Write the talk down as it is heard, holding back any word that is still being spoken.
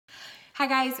Hi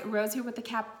guys, Rose here with the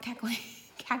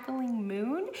Cackling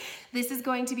Moon. This is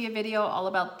going to be a video all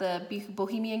about the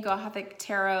Bohemian Gothic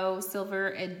Tarot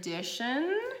Silver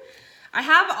Edition. I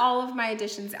have all of my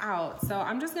editions out, so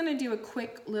I'm just gonna do a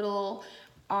quick little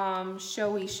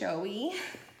show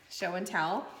and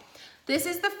tell. This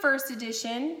is the first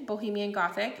edition, Bohemian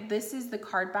Gothic. This is the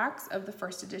card backs of the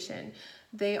first edition.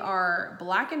 They are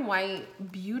black and white,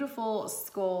 beautiful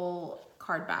skull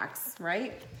card backs,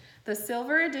 right? The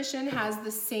silver edition has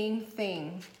the same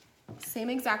thing,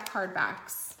 same exact card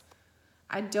backs.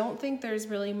 I don't think there's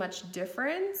really much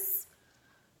difference.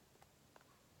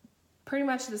 Pretty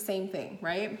much the same thing,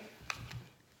 right?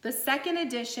 The second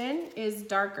edition is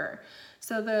darker.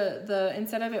 So the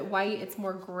instead of it white, it's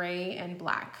more gray and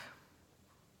black.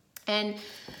 And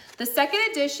the second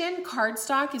edition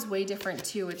cardstock is way different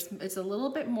too. It's a little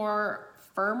bit more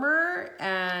firmer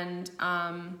and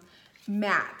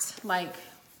matte, like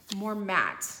more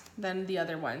matte than the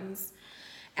other ones.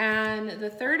 And the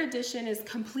third edition is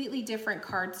completely different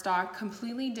cardstock,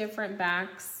 completely different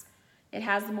backs. It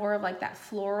has more of like that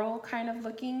floral kind of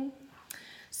looking.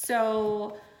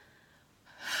 So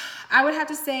I would have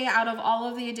to say out of all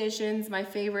of the editions, my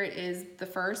favorite is the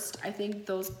first. I think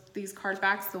these card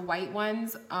backs, the white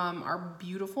ones, are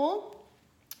beautiful.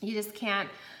 You just can't,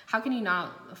 how can you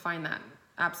not find that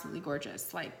absolutely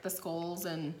gorgeous? Like the skulls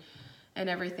and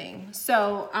everything.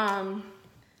 So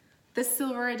the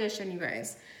silver edition, you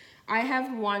guys, I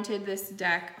have wanted this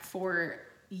deck for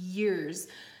years.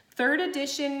 Third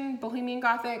edition Bohemian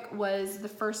Gothic was the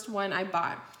first one I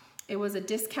bought. It was a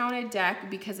discounted deck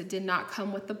because it did not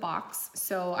come with the box,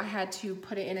 so I had to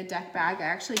put it in a deck bag. I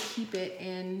actually keep it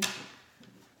in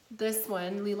this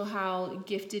one. Lilo Howe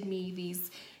gifted me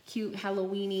these cute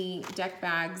Halloween-y deck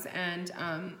bags, and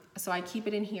so I keep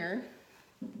it in here.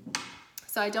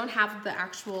 So I don't have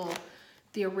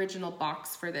the original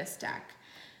box for this deck.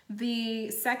 The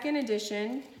second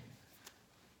edition,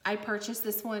 I purchased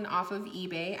this one off of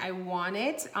eBay. I won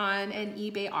it on an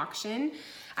eBay auction.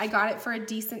 I got it for a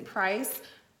decent price.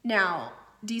 Now,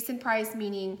 decent price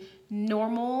meaning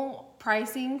normal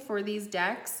pricing for these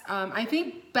decks. I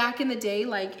think back in the day,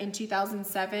 like in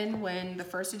 2007, when the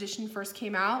first edition first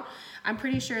came out, I'm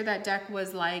pretty sure that deck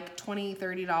was like $20,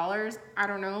 $30. I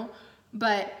don't know.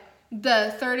 But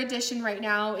the third edition right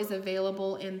now is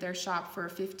available in their shop for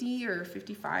 $50 or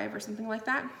 $55 or something like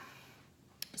that.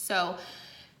 So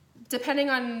depending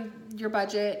on your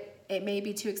budget, it may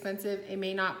be too expensive, it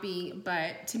may not be,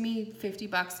 but to me, 50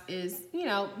 bucks is, you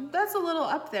know, that's a little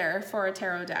up there for a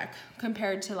tarot deck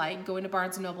compared to like going to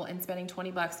Barnes & Noble and spending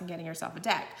 20 bucks and getting yourself a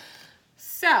deck.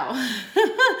 So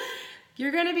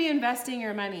you're gonna be investing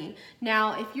your money.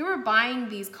 Now, if you were buying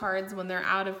these cards when they're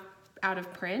out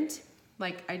of print,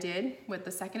 like I did with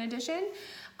the second edition,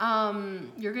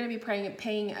 you're gonna be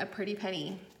paying a pretty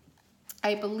penny.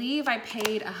 I believe I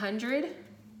paid $100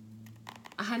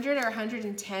 or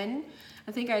 $110.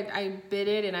 I think I bid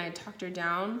it and I talked her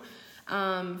down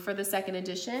for the second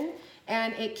edition,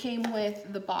 and it came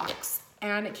with the box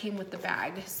and it came with the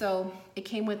bag. So it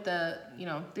came with the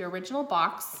original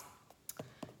box.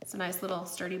 It's a nice little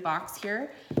sturdy box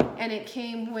here, and it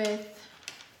came with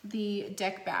the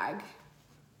deck bag,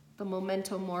 the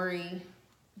Memento Mori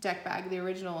deck bag, the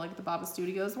original, like the Baba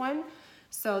Studios one.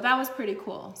 So that was pretty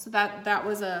cool. So that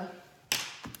was a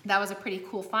pretty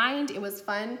cool find. It was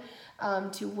fun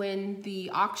to win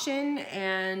the auction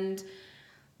and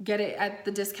get it at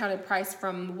the discounted price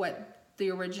from what the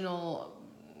original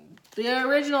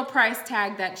price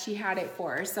tag that she had it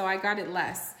for. So I got it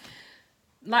less.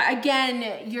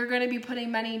 Again, you're going to be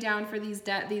putting money down for these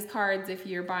cards if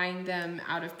you're buying them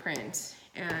out of print,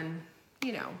 and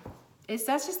you know, that's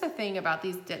just the thing about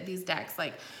these decks.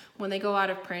 Like when they go out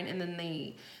of print and then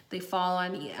they fall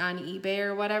on eBay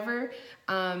or whatever,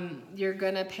 you're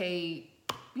gonna pay,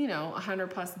 you know,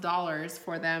 $100+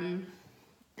 for them.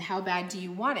 How bad do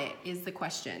you want it is the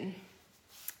question.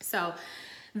 So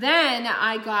then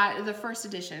I got the first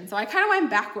edition. So I kind of went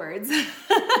backwards.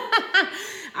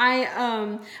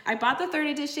 I bought the third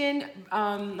edition.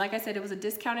 Like I said, it was a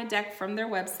discounted deck from their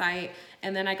website.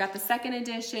 And then I got the second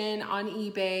edition on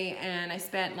eBay, and I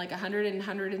spent like $100 and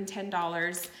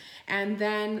 $110. And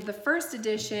then the first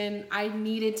edition, I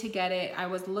needed to get it. I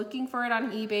was looking for it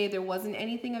on eBay. There wasn't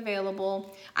anything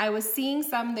available. I was seeing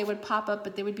some, they would pop up,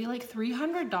 but they would be like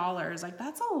 $300. Like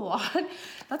that's a lot.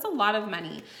 That's a lot of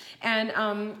money. And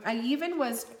I even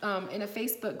was in a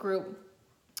Facebook group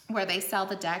where they sell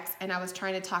the decks, and I was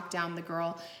trying to talk down the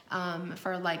girl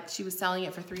for like, she was selling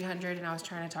it for $300 and I was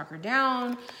trying to talk her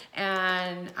down,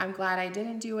 and I'm glad I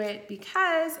didn't do it,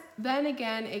 because then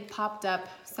again it popped up,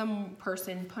 some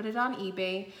person put it on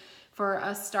eBay for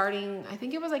a starting, I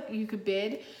think it was like you could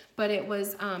bid, but it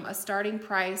was a starting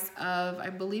price of, I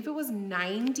believe it was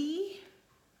 90.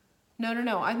 No.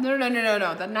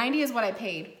 The 90 is what I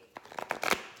paid.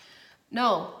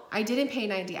 No, I didn't pay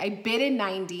 90. I bid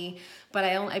 90, but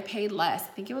I paid less.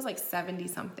 I think it was like 70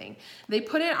 something. They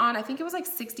put it on, I think it was like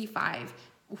 65.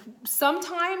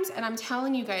 Sometimes, and I'm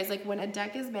telling you guys, like when a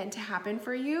deck is meant to happen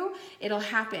for you, it'll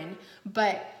happen.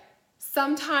 But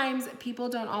sometimes people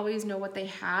don't always know what they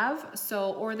have,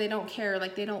 so, or they don't care,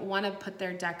 like they don't want to put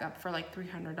their deck up for like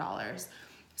 $300.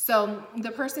 So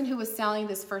the person who was selling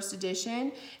this first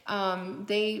edition,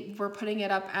 they were putting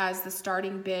it up as the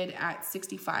starting bid at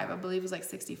 65. I believe it was like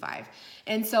 65.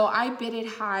 And so I bid it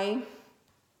high,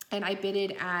 and I bid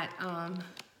it at,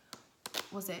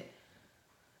 was it?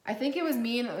 I think it was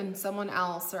me and someone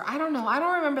else, or I don't know. I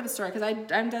don't remember the story because I've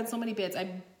done so many bids. I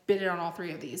bid it on all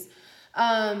three of these.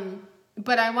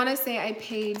 But I want to say I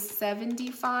paid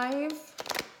 75.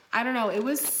 I don't know. It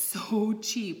was so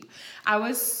cheap. I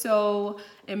was so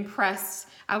impressed.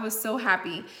 I was so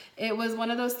happy. It was one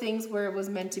of those things where it was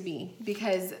meant to be,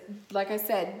 because like I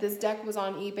said, this deck was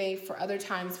on eBay for other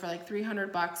times for like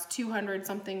 $300, 200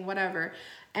 something, whatever.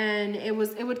 And it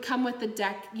would come with the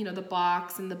deck, you know, the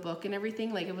box and the book and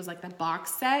everything. Like it was like the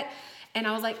box set. And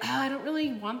I was like, oh, I don't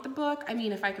really want the book. I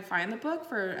mean, if I could find the book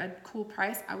for a cool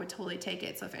price, I would totally take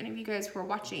it. So if any of you guys who are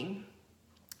watching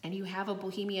and you have a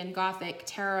Bohemian Gothic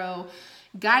Tarot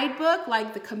guidebook,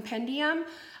 like the compendium,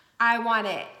 I want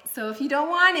it. So if you don't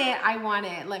want it, I want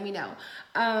it. Let me know.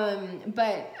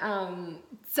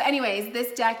 So anyways,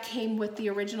 this deck came with the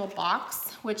original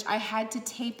box, which I had to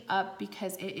tape up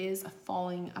because it is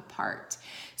falling apart.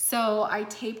 So I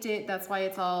taped it. That's why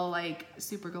it's all like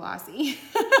super glossy.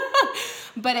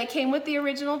 But it came with the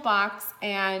original box,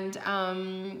 and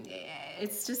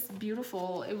it's just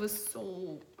beautiful. It was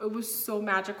so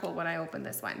magical when I opened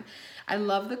this one. I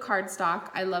love the cardstock.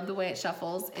 I love the way it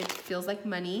shuffles. It feels like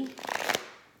money.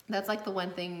 That's like the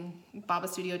one thing, Baba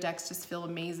Studio decks just feel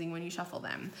amazing when you shuffle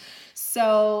them.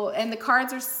 So, and the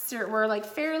cards were like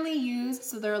fairly used,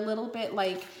 so they're a little bit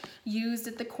like used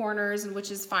at the corners, and which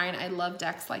is fine. I love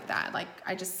decks like that. Like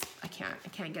I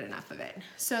can't get enough of it.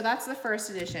 So that's the first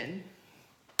edition.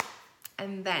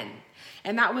 And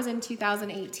that was in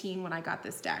 2018 when I got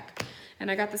this deck. And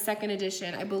I got the second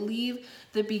edition, I believe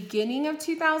the beginning of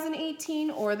 2018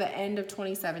 or the end of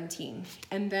 2017.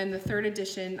 And then the third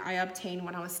edition I obtained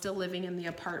when I was still living in the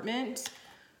apartment,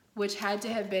 which had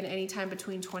to have been anytime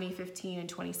between 2015 and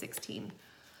 2016.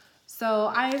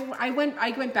 So I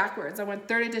went backwards. I went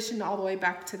third edition all the way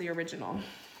back to the original,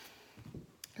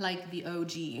 like the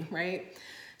OG, right?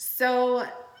 So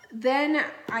then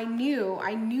I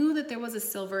knew that there was a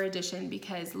silver edition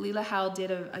because Leela Howell did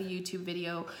a YouTube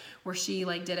video where she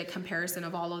like did a comparison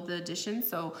of all of the editions.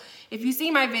 So if you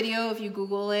see my video, if you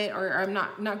Google it, or I'm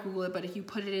not Google it, but if you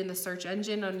put it in the search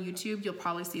engine on YouTube, you'll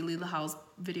probably see Leela Howell's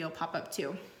video pop up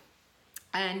too.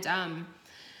 And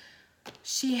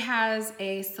she has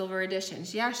a silver edition.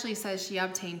 She actually says she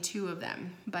obtained 2 of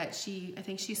them, but I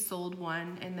think she sold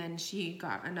one and then she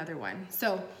got another one.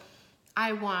 So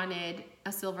I wanted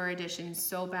a silver edition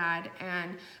so bad,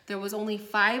 and there was only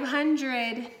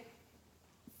 500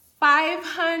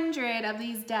 of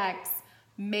these decks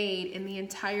made in the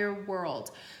entire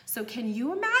world. So can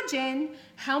you imagine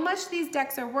how much these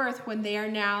decks are worth when they are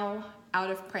now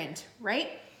out of print,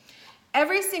 right?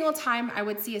 Every single time I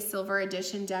would see a silver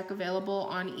edition deck available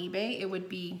on eBay, it would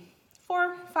be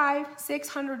 $400, $500,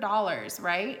 $600,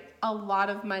 right? A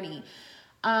lot of money.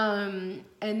 And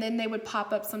then they would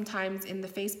pop up sometimes in the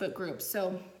Facebook groups.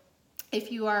 So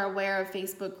if you are aware of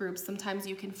Facebook groups, sometimes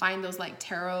you can find those like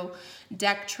tarot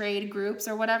deck trade groups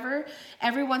or whatever.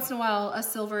 Every once in a while, a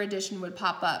silver edition would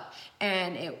pop up,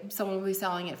 and someone would be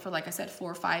selling it for, like I said,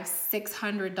 $400,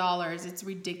 $500, $600. It's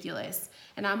ridiculous.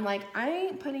 And I'm like, I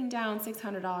ain't putting down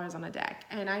 $600 on a deck,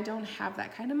 and I don't have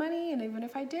that kind of money. And even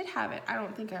if I did have it, I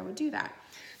don't think I would do that.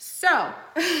 So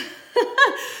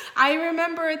I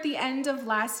remember at the end of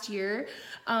last year,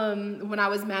 when I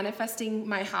was manifesting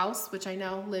my house, which I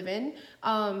now live in,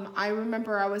 I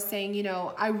remember I was saying, you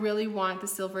know, I really want the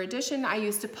silver edition. I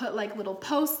used to put like little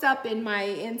posts up in my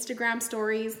Instagram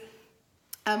stories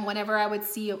whenever I would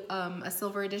see a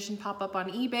silver edition pop up on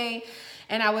eBay.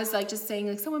 And I was like just saying,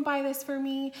 like, someone buy this for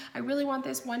me. I really want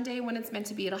this. One day when it's meant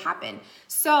to be, it'll happen.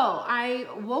 So I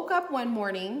woke up one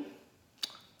morning.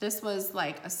 This was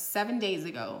like 7 days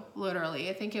ago, literally.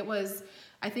 I think it was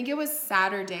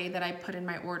Saturday that I put in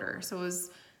my order. So it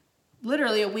was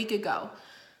literally a week ago.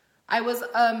 I was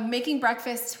making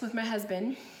breakfast with my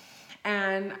husband,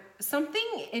 and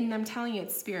I'm telling you,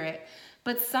 it's spirit,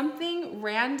 but something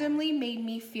randomly made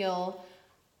me feel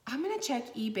I'm gonna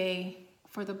check eBay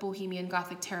for the Bohemian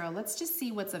Gothic Tarot. Let's just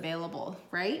see what's available,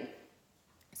 right?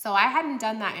 So I hadn't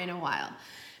done that in a while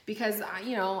because,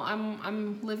 you know,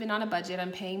 I'm living on a budget.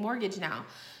 I'm paying mortgage now.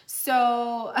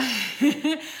 So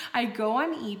I go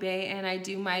on eBay and I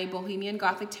do my Bohemian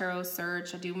Gothic Tarot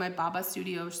search. I do my Baba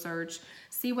Studio search,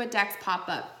 see what decks pop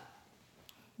up.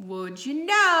 Would you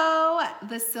know,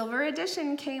 the silver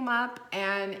edition came up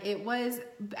and it was,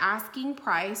 asking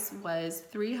price was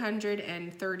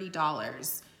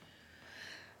 $330.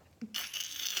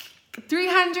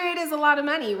 300 is a lot of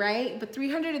money, right? But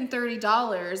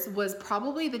 $330 was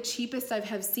probably the cheapest I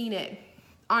have seen it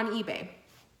on eBay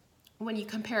when you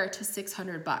compare it to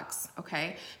 600 bucks,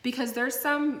 okay? Because there's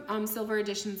some silver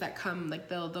editions that come, like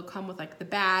they'll come with like the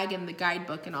bag and the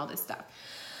guidebook and all this stuff.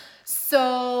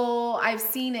 So I've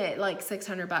seen it like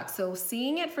 600 bucks. So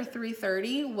seeing it for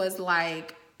 330 was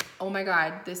like, oh my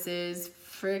God, this is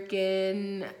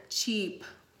freaking cheap.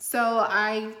 So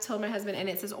I told my husband, and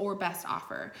it says or best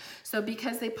offer. So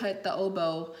because they put the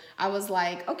oboe, I was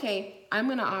like, okay, I'm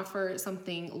gonna offer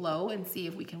something low and see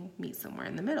if we can meet somewhere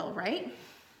in the middle, right?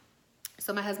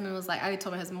 So my husband was like, I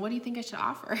told my husband, what do you think I should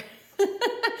offer?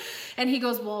 And he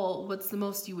goes, well, what's the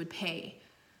most you would pay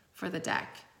for the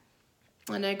deck?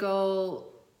 And I go,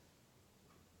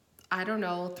 I don't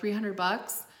know, 300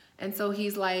 bucks. And so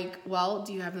he's like, well,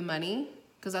 do you have the money?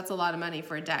 Because that's a lot of money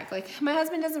for a deck. Like, my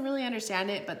husband doesn't really understand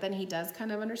it, but then he does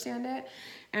kind of understand it.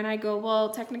 And I go,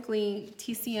 well, technically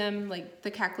TCM, like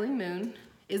the Cackling Moon,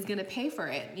 is gonna pay for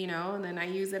it, you know? And then I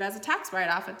use it as a tax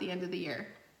write-off at the end of the year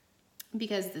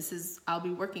because I'll be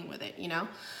working with it, you know?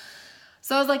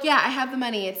 So I was like, yeah, I have the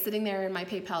money. It's sitting there in my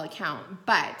PayPal account,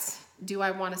 but do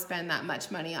I want to spend that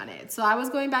much money on it? So I was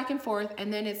going back and forth,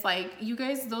 and then it's like, you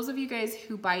guys, those of you guys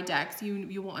who buy decks,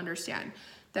 you will understand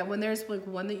that when there's like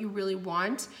one that you really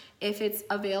want, if it's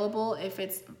available, if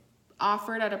it's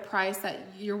offered at a price that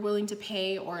you're willing to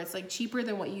pay, or it's like cheaper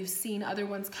than what you've seen other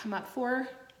ones come up for,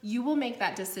 you will make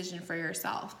that decision for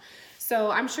yourself.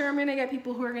 So I'm sure I'm gonna get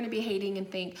people who are gonna be hating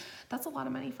and think, that's a lot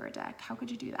of money for a deck. How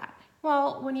could you do that?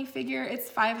 Well, when you figure it's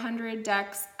 500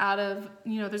 decks out of,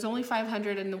 you know, there's only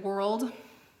 500 in the world,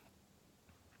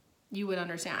 you would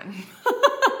understand.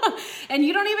 And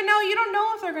you don't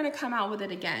know if they're gonna come out with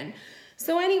it again.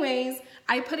 So anyways,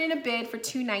 I put in a bid for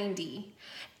 $290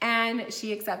 and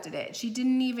she accepted it. She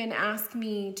didn't even ask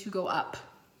me to go up.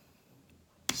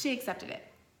 She accepted it.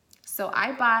 So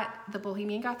I bought the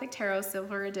Bohemian Gothic Tarot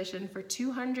Silver Edition for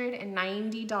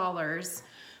 $290,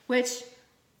 which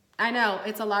I know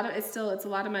it's a lot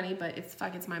of money, but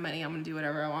it's my money. I'm gonna do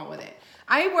whatever I want with it.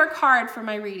 I work hard for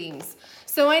my readings.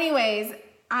 So anyways,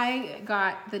 I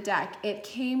got the deck. It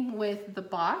came with the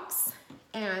box,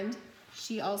 and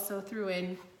she also threw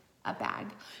in a bag.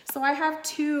 So I have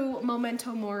two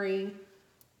Memento Mori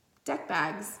deck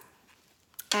bags,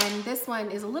 and this one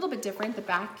is a little bit different. The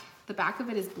back of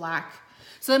it is black.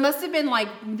 So it must have been like,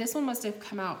 this one must have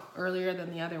come out earlier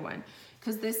than the other one,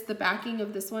 because the backing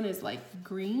of this one is like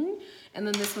green, and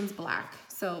then this one's black.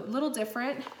 So a little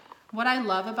different. What I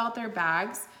love about their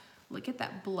bags, look at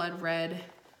that blood red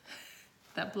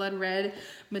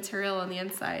material on the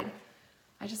inside.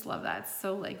 I just love that. It's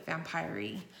so like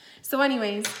vampire-y. So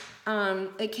anyways,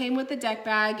 it came with the deck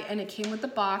bag and it came with the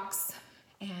box,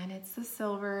 and it's the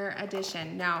silver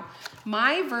edition. Now,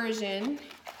 my version,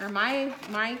 or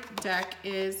my deck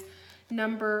is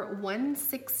number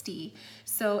 160.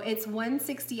 So it's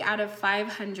 160 out of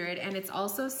 500, and it's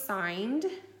also signed.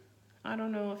 I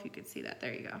don't know if you could see that.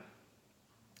 There you go.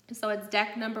 So it's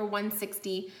deck number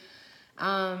 160,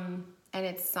 and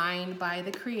it's signed by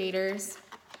the creators,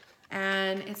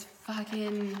 and it's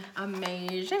fucking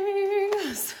amazing.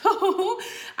 So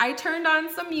I turned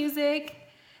on some music.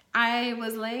 I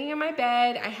was laying in my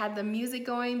bed. I had the music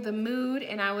going, the mood,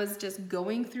 and I was just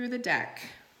going through the deck.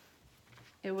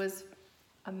 It was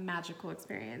a magical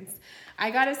experience.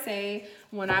 I gotta say,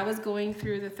 when I was going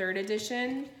through the third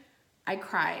edition, I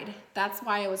cried. That's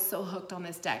why I was so hooked on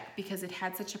this deck, because it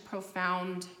had such a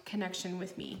profound connection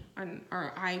with me,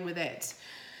 or I with it.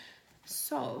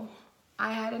 So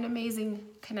I had an amazing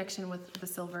connection with the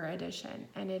silver edition,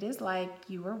 and it is like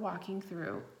you were walking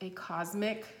through a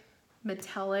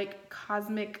metallic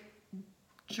cosmic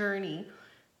journey.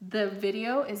 The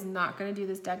video is not going to do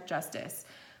this deck justice,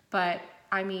 but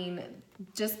I mean,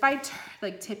 just by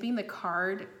tipping the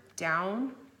card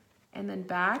down and then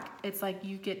back, it's like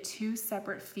you get two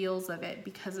separate feels of it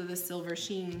because of the silver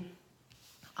sheen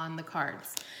on the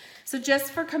cards. So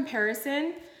just for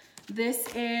comparison, this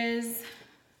is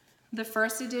the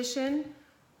first edition,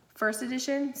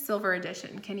 silver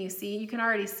edition. Can you see? You can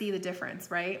already see the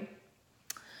difference, right?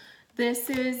 This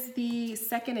is the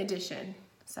second edition,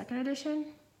 second edition,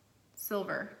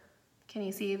 silver. Can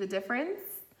you see the difference?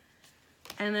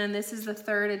 And then this is the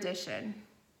third edition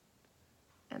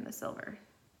and the silver.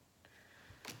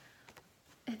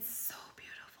 It's so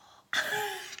beautiful.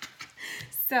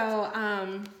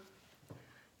 So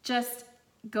just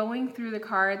going through the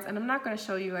cards, and I'm not going to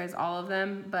show you guys all of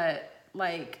them, but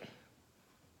like,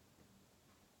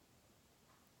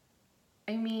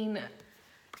 I mean,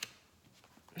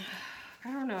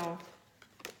 I don't know.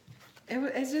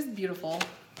 It's just beautiful.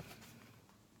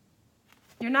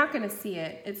 You're not going to see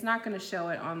it. It's not going to show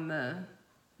it on the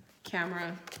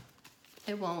camera.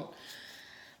 It won't.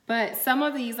 But some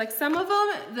of these, like some of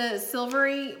them, the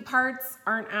silvery parts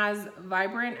aren't as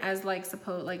vibrant as like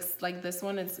this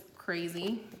one. It's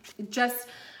crazy. Just,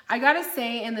 I gotta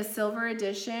say, in the silver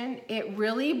edition, it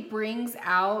really brings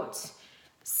out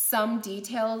some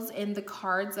details in the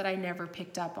cards that I never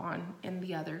picked up on in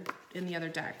the other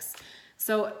decks.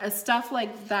 So stuff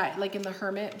like that, like in the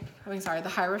the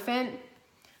Hierophant,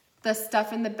 the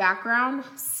stuff in the background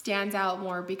stands out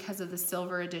more because of the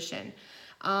silver edition.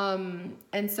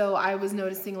 And so I was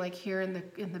noticing, like here in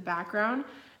the background,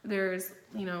 there's,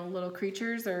 you know, little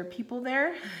creatures or people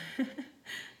there.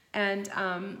 And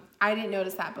I didn't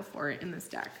notice that before in this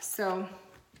deck. So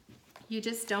you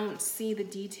just don't see the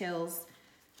details.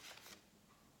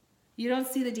 You don't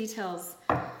see the details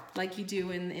like you do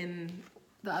in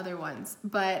the other ones.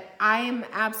 But I am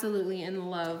absolutely in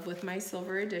love with my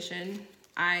silver edition.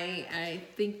 I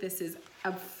think this is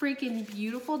a freaking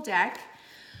beautiful deck.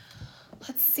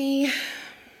 Let's see.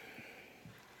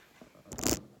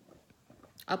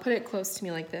 I'll put it close to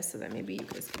me like this so that maybe you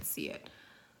guys can see it.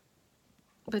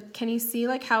 But can you see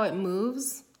like how it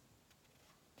moves?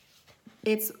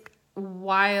 It's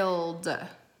wild.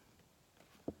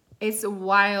 It's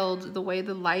wild the way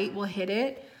the light will hit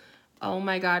it. Oh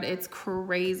my God, it's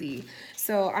crazy.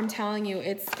 So I'm telling you,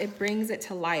 it brings it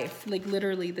to life. Like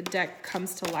literally the deck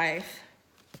comes to life.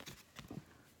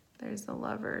 There's the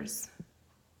Lovers.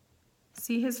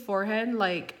 See his forehead?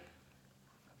 Like,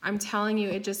 I'm telling you,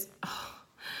 it just,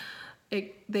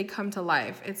 they come to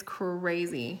life. It's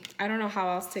crazy. I don't know how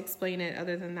else to explain it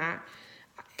other than that.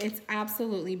 It's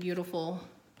absolutely beautiful.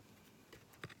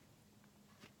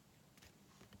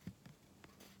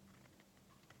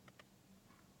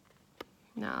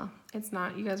 No, it's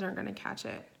not. You guys aren't gonna catch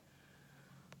it.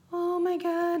 Oh my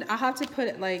God. I'll have to put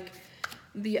it like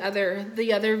the other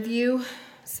view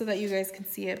so that you guys can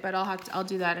see it, but I'll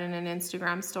do that in an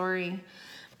Instagram story.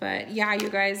 But yeah, you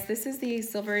guys, this is the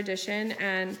silver edition,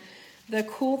 and the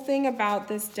cool thing about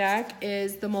this deck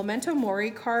is the Memento Mori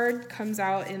card comes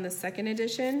out in the second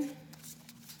edition,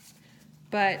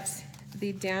 but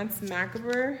the Danse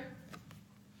Macabre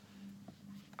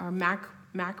or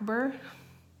Macabre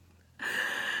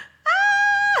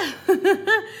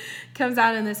comes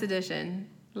out in this edition.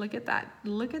 Look at that.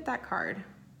 Look at that card.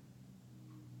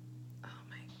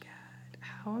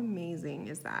 How amazing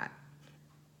is that?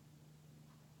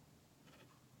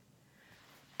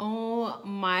 Oh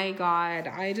my God.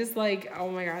 I just like,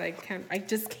 oh my God, I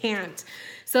just can't.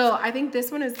 So I think this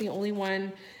one is the only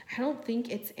one. I don't think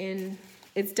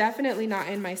it's definitely not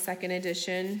in my second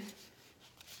edition.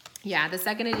 Yeah, the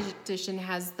second edition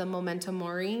has the Memento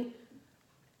Mori.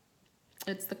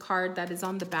 It's the card that is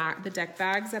on the back, the deck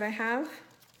bags that I have.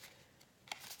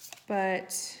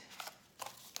 But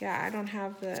yeah, I don't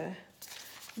have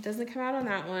it doesn't come out on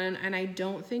that one, and I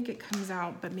don't think it comes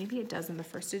out, but maybe it does in the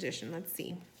first edition. Let's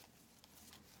see.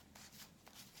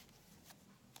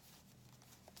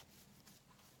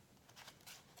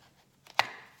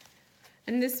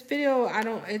 And this video,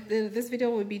 this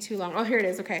video would be too long. Oh, here it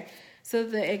is. Okay. So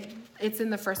it's in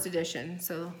the first edition.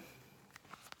 So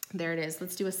there it is.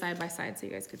 Let's do a side by side so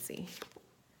you guys could see.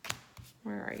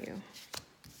 Where are you?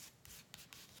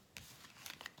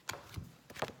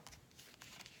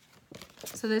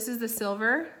 So this is the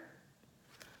silver.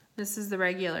 This is the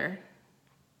regular.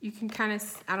 You can kind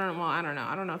of, I don't know. I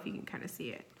don't know if you can kind of see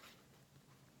it.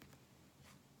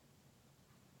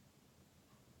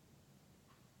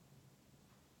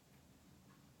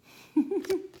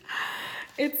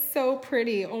 It's so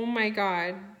pretty. Oh my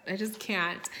God. I just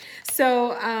can't.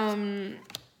 So, I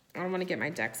don't want to get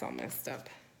my decks all messed up.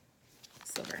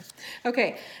 Silver.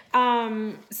 Okay.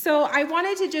 So I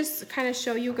wanted to just kind of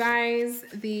show you guys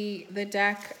the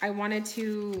deck. I wanted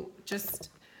to just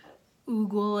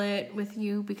oogle it with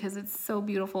you because it's so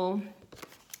beautiful.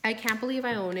 I can't believe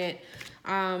I own it.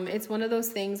 It's one of those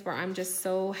things where I'm just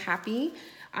so happy.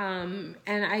 And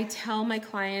I tell my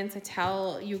clients, I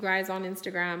tell you guys on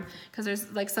Instagram, because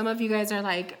there's like some of you guys are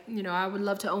like, you know, I would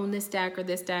love to own this deck or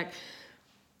this deck.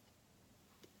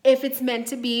 if it's meant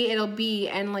to be, it'll be.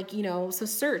 And like, you know, so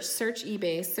search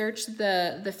eBay, search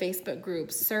the Facebook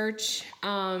groups, search,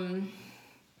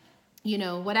 you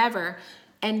know, whatever.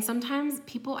 And sometimes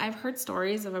people, I've heard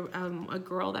stories of a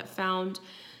girl that found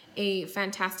a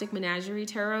fantastic menagerie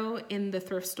tarot in the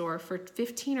thrift store for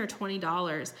 $15 or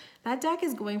 $20. That deck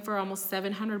is going for almost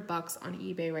 $700 on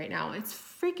eBay right now. It's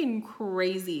freaking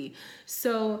crazy.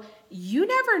 So you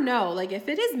never know. Like if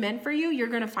it is meant for you, you're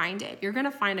gonna find it. You're gonna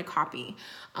find a copy.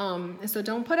 So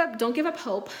don't give up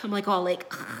hope. I'm like all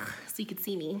like, so you could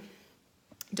see me.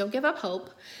 Don't give up hope,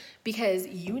 because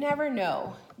you never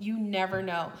know. You never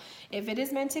know. If it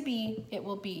is meant to be, it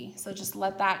will be. So just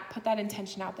put that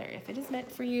intention out there. If it is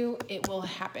meant for you, it will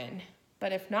happen.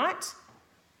 But if not,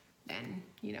 then,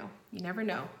 you know, you never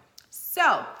know.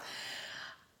 So,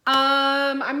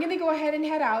 I'm gonna go ahead and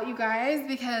head out, you guys,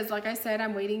 because like I said,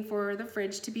 I'm waiting for the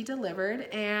fridge to be delivered,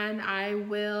 and I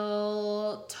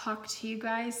will talk to you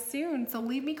guys soon. So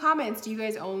leave me comments. Do you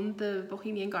guys own the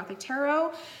Bohemian Gothic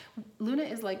Tarot? Luna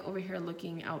is like over here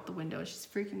looking out the window. She's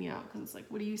freaking me out because it's like,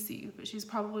 what do you see? But she's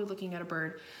probably looking at a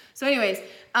bird. So anyways,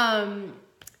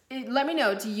 let me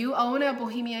know. Do you own a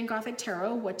Bohemian Gothic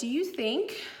Tarot? What do you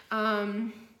think?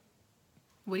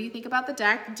 What do you think about the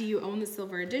deck? Do you own the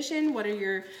silver edition? What are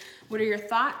your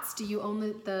thoughts? Do you own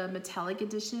the metallic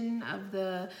edition of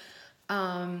the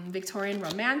Victorian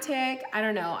Romantic? I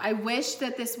don't know. I wish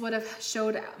that this would have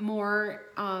showed more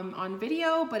on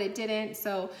video, but it didn't.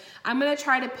 So I'm gonna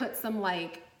try to put some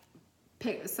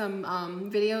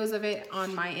videos of it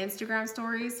on my Instagram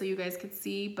stories so you guys could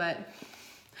see, but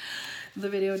the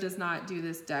video does not do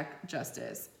this deck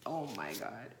justice. Oh my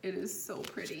God, it is so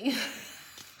pretty.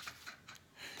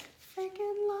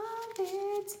 Freaking love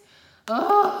it.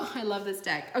 Oh, I love this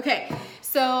deck. Okay,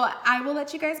 so I will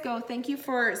let you guys go. Thank you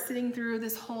for sitting through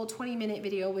this whole 20-minute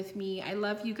video with me. I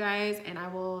love you guys, and I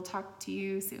will talk to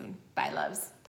you soon. Bye, loves.